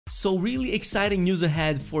So really exciting news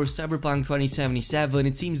ahead for Cyberpunk 2077.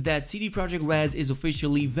 It seems that CD Projekt Red is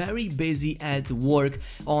officially very busy at work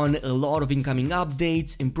on a lot of incoming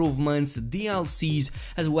updates, improvements, DLCs,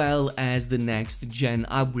 as well as the next gen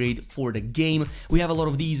upgrade for the game. We have a lot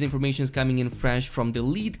of these informations coming in fresh from the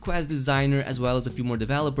lead quest designer as well as a few more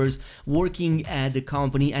developers working at the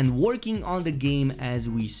company and working on the game as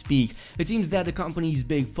we speak. It seems that the company's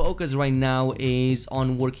big focus right now is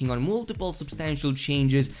on working on multiple substantial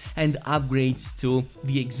changes and upgrades to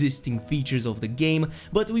the existing features of the game,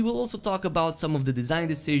 but we will also talk about some of the design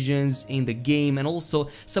decisions in the game and also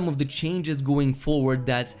some of the changes going forward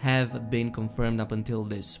that have been confirmed up until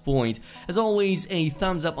this point. As always, a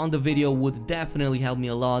thumbs up on the video would definitely help me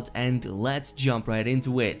a lot, and let's jump right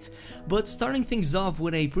into it. But starting things off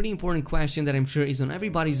with a pretty important question that I'm sure is on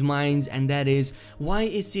everybody's minds, and that is, why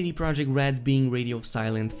is CD Projekt Red being radio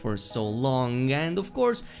silent for so long? And of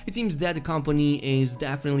course, it seems that the company is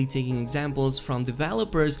definitely taking examples from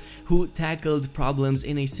developers who tackled problems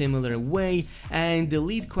in a similar way, and the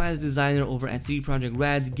lead quest designer over at CD Projekt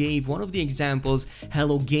Red gave one of the examples,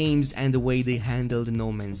 Hello Games, and the way they handled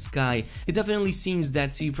No Man's Sky. It definitely seems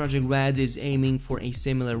that CD Projekt Red is aiming for a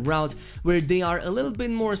similar route where they are a little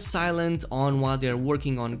bit more silent on what they're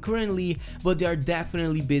working on currently, but they are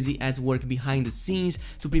definitely busy at work behind the scenes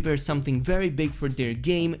to prepare something very big for their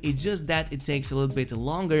game. It's just that it takes a little bit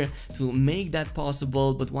longer to make that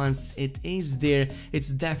possible, but once it is there, it's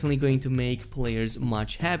definitely going to make players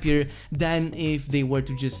much happier than if they were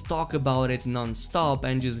to just talk about it non-stop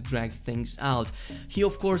and just drag things out. He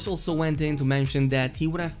of course also went in to mention that he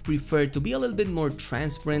would have preferred to be a little bit more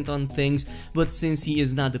transparent on things, but since he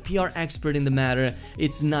is not the PR expert in the matter,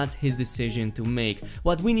 it's not his decision to make.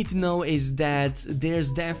 What we need to know is that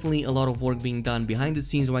there's definitely a lot of work being done behind the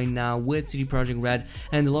scenes right now with CD Projekt Red,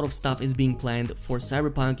 and a lot of stuff is being planned for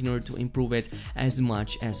Cyberpunk in order to improve it as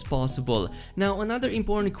much as possible. Now, another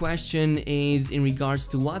important question is in regards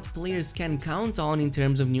to what players can count on in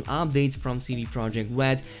terms of new updates from CD Projekt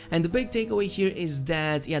Red, and the big takeaway here is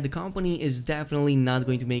that the company is definitely not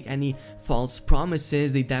going to make any false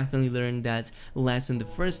promises. They definitely learned that lesson the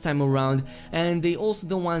first time around, and they also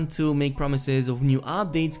don't want to make promises of new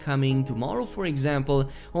updates coming tomorrow, for example,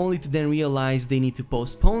 only to then realize they need to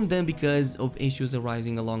postpone them because of issues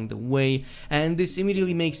arising along the way. And this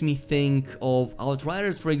immediately makes me think of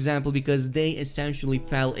Outriders, for example, because they essentially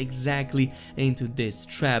fell exactly into this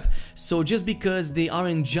trap. So just because they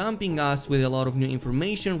aren't jumping us with a lot of new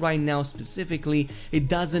information right now specifically, it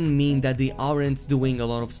doesn't mean that they aren't doing a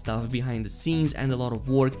lot of stuff behind the scenes and a lot of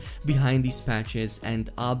work behind these patches and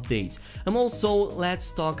updates. Also,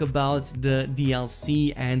 let's talk about the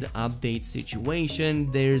DLC and update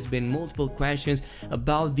situation. There's been multiple questions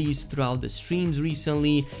about these throughout the streams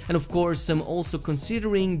recently, and of course I'm also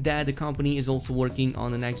considering that the company is also working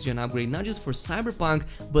on the next gen upgrade, not just for Cyberpunk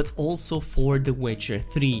but also for The Witcher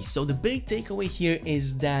 3. So the big takeaway here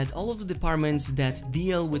is that all of the departments that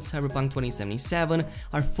deal with Cyberpunk 2077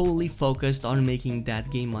 are fully focused on making that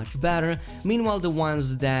game much better. Meanwhile, the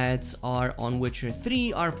ones that are on Witcher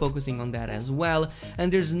 3 are focusing on that as well,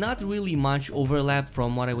 and there's not really much overlap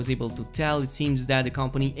from what I was able to tell. It seems that the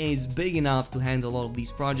company is big enough to handle all of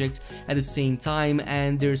these projects at the same time,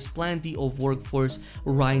 and there's plenty of workforce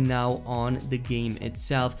right now on the game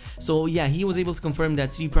itself. So yeah, he was able to confirm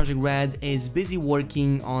that CD Projekt Red is busy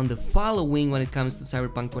working on the following when it comes to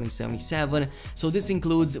Cyberpunk 2077. So this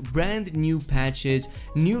includes brand new patches,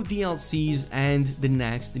 new DLCs, and the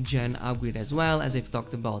next gen upgrade as well, as I've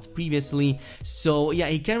talked about previously. So yeah,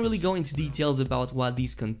 he can't really go into details about what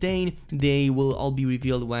these contain. They will all be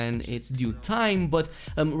revealed when it's due time, but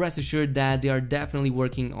rest assured that they are definitely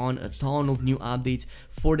working on a ton of new updates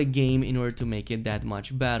for the game in order to make it that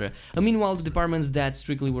much better. Meanwhile, the departments that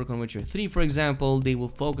strictly work on Witcher 3, for example, they will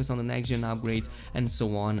focus on the next gen upgrades and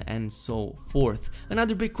so on and so forth.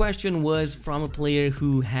 Another big question was from a player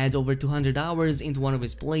who had over 200 hours into one of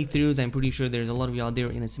his playthroughs. I'm pretty sure there's a lot of you out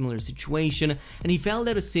there in a similar situation, and he felt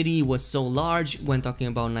that a city was so large, when talking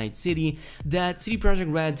about Night City, that CD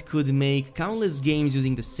Projekt Red could make countless games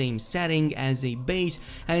using the same setting as a base,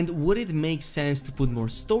 and would it make sense to put more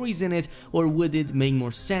stories in it, or would it make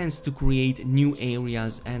more sense to create new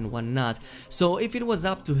areas and whatnot? So if it was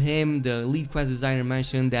up to him, the lead quest designer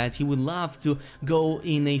mentioned that he would love to go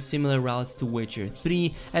in a similar route to Witcher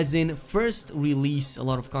 3, as in first release a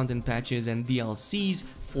lot of content patches and DLCs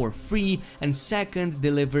for free, and second,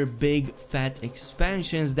 deliver big fat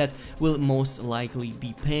expansions that will most likely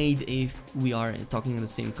be paid if we are talking in the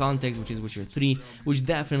same context, which is Witcher 3, which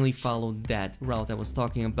definitely followed that route I was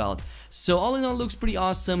talking about. So all in all, looks pretty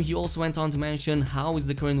awesome. He also went on to mention how is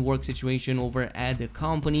the current work situation over at the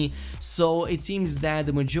company. So it seems that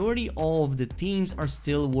the majority of the teams are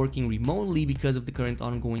still working remotely because of the current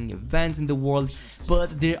ongoing events in the world,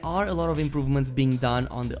 but there are a lot of improvements being done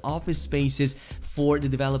on the office spaces for the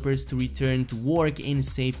developers to return to work in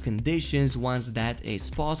safe conditions once that is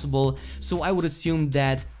possible. So I would assume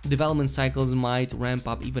that development cycles might ramp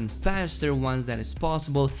up even faster once that is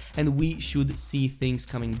possible, and we should see things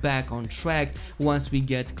coming back on track once we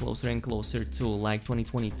get closer and closer to like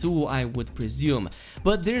 2022, I would presume.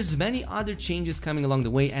 But there's many other changes coming along the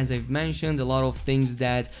way. As I've mentioned, a lot of things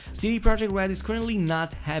that CD Projekt Red is currently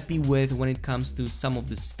not happy with when it comes to some of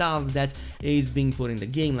the stuff that is being put in the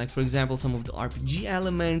game, like for example some of the RPG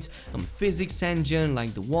elements, physics engine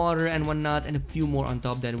like the water and whatnot, and a few more on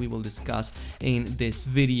top that we will discuss in this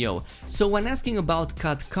video. So when asking about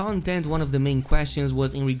cut content, one of the main questions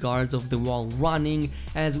was in regards of the wall running,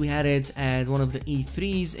 as we had it at one of the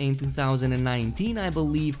E3s in 2019, I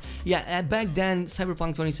believe. Yeah, back then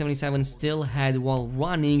Cyberpunk 2077 still had wall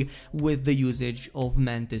running with the usage of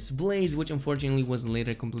Mantis Blades, which unfortunately was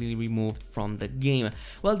later completely removed from the game.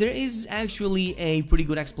 Well, there is actually a pretty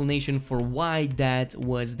good explanation for why that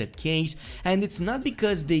was the case, and it's not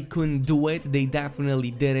because they couldn't do it. They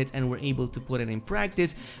definitely did it and were able to put it in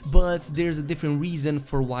practice, but there's a different reason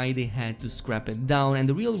for why they had to scrap it down, and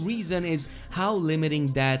the real reason is how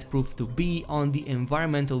limiting that proved to be on the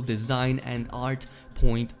environmental design and art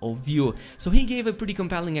point of view. So he gave a pretty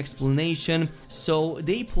compelling explanation. So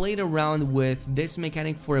they played around with this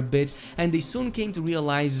mechanic for a bit, and they soon came to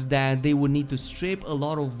realize that they would need to strip a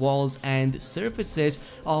lot of walls and surfaces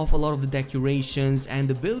of a lot of the decorations and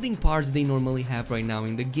the building parts they normally have right now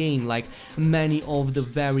in the game, like many of the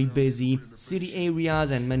very busy city areas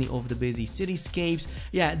and many of the busy cityscapes.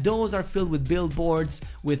 Yeah, those are filled with billboards,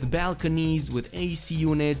 with balconies, with AC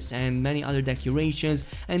units and many other decorations,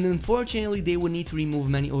 and unfortunately they would need to remove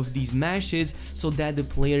many of these meshes so that the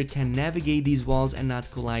player can navigate these walls and not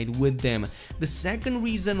collide with them. The second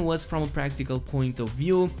reason was from a practical point of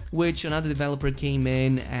view, which another developer came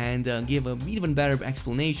in and gave an even better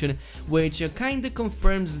explanation, which kinda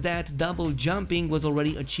confirms that double jumping was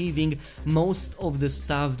already achieving most of the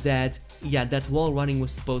stuff that wall running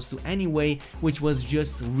was supposed to anyway, which was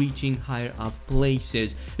just reaching higher up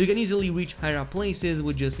places. You can easily reach higher up places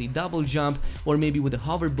with just a double jump or maybe with the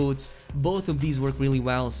hover boots. Both of these work really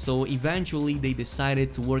well, so eventually they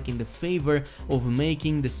decided to work in the favor of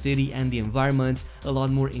making the city and the environment a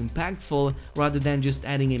lot more impactful rather than just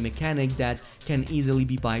adding a mechanic that can easily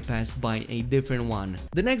be bypassed by a different one.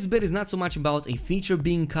 The next bit is not so much about a feature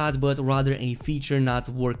being cut, but rather a feature not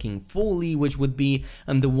working fully, which would be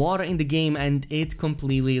the water in the game and it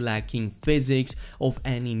completely lacking physics of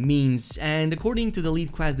any means. And according to the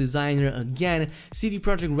lead quest designer, again, CD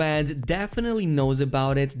Projekt Red definitely knows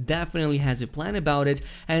about it, definitely has a plan about it,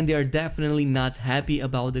 and they are definitely not happy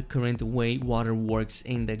about the current way water works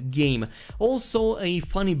in the game. Also, a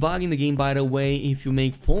funny bug in the game, by the way, if you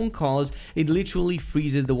make phone calls, it literally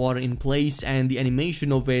freezes the water in place and the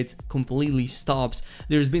animation of it completely stops.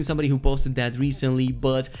 There's been somebody who posted that recently,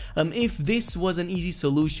 but if this was an easy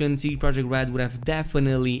solution, CD Projekt Red would have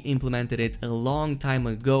definitely implemented it a long time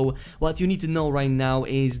ago. What you need to know right now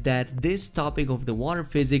is that this topic of the water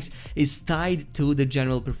physics is tied to the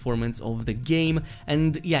general performance of the game,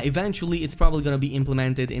 and yeah, eventually it's probably gonna be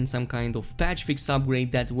implemented in some kind of patch fix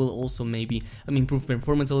upgrade that will also maybe improve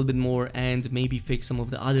performance a little bit more and maybe fix some of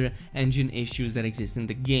the other engine issues that exist in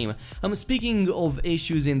the game. Speaking of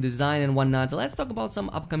issues in design and whatnot, let's talk about some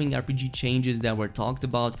upcoming RPG changes that were talked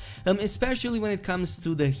about, especially when it comes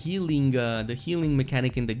to the healing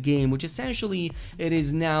mechanic in the game, which essentially it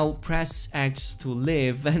is now press X to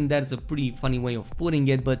live, and that's a pretty funny way of putting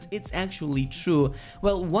it, but it's actually true.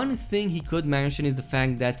 Well, one thing he could mention is the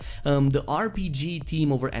fact that the RPG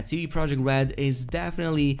team over at CD Projekt Red is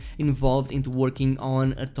definitely involved into working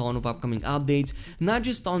on a ton of upcoming updates, not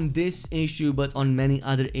just on this issue but on many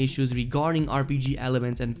other issues regarding RPG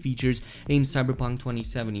elements and features in Cyberpunk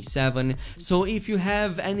 2077. So if you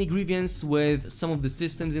have any grievance with some of the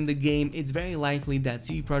systems in the game, it's very likely that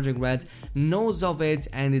CD Projekt Red knows of it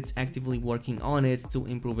and it's actively working on it to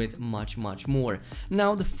improve it much more.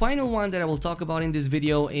 Now, the final one that I will talk about in this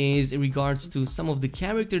video is in regards to some of the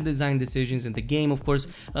character design decisions in the game. Of course,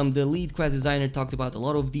 the lead quest designer talked about a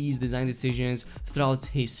lot of these design decisions throughout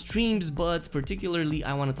his streams, but particularly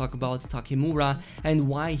I want to talk about Takemura and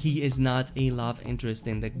why he is not a love interest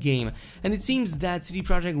in the game. And it seems that CD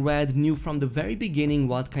Projekt Red knew from the very beginning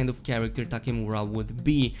what kind of character Takemura would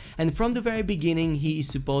be, and from the very beginning he is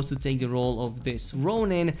supposed to take the role of this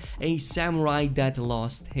ronin, a samurai that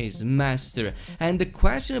lost his master. And the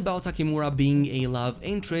question about Takemura being a love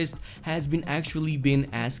interest has actually been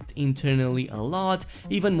asked internally a lot,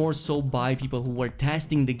 even more so by people who were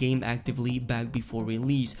testing the game actively back before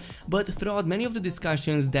release. But throughout many of the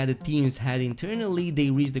discussions that the teams had internally, they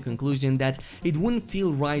reached the conclusion that it wouldn't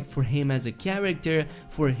feel right for him as a character,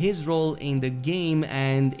 for his role in the game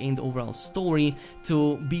and in the overall story,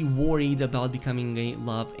 to be worried about becoming a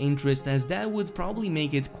love interest, as that would probably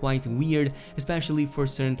make it quite weird, especially for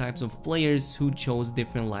certain types of players who chose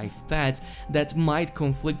different life paths that might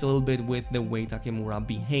conflict a little bit with the way Takemura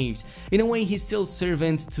behaves. In a way, he's still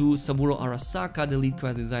servant to Saburo Arasaka, the lead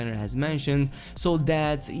quest designer has mentioned, so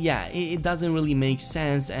that, yeah, it doesn't really make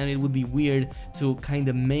sense, and it would be weird to kind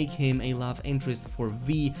of make him a love interest for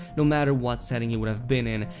V, no matter what setting he would have been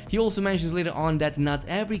in. He also mentions later on that not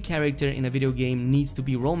every character in a video game needs to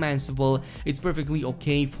be romanceable. It's perfectly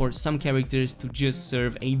okay for some characters to just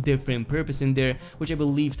serve a different purpose in there, which I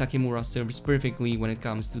believe Takemura serves perfectly when it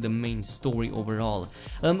comes to the main story overall.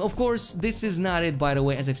 Of course, this is not it, by the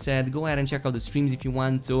way. As I've said, go ahead and check out the streams if you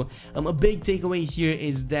want to. A big takeaway here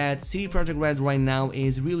is that CD Projekt Red right now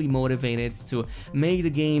is really motivated to make the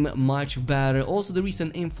game much better. Also, the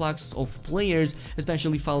recent influx of players,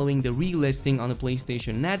 especially following the relisting on the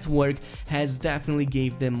PlayStation Network, has definitely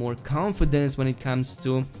gave them more confidence when it comes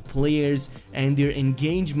to players and their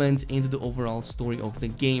engagement into the overall story of the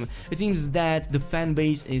game. It seems that the fan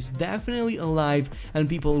base is definitely alive and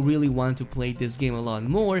people really want to play this game a lot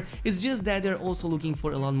more. It's just that they're also looking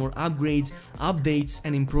for a lot more upgrades, updates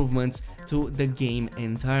and improvements to the game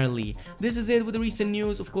entirely. This is it with the recent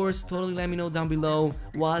news. Of course, totally let me know down below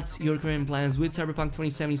what's your current plans with Cyberpunk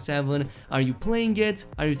 2077. Are you playing it?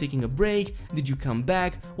 Are you taking a break? Did you come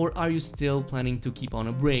back? Or are you still planning to keep on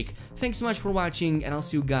a break? Thanks so much for watching, and I'll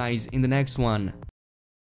see you guys in the next one.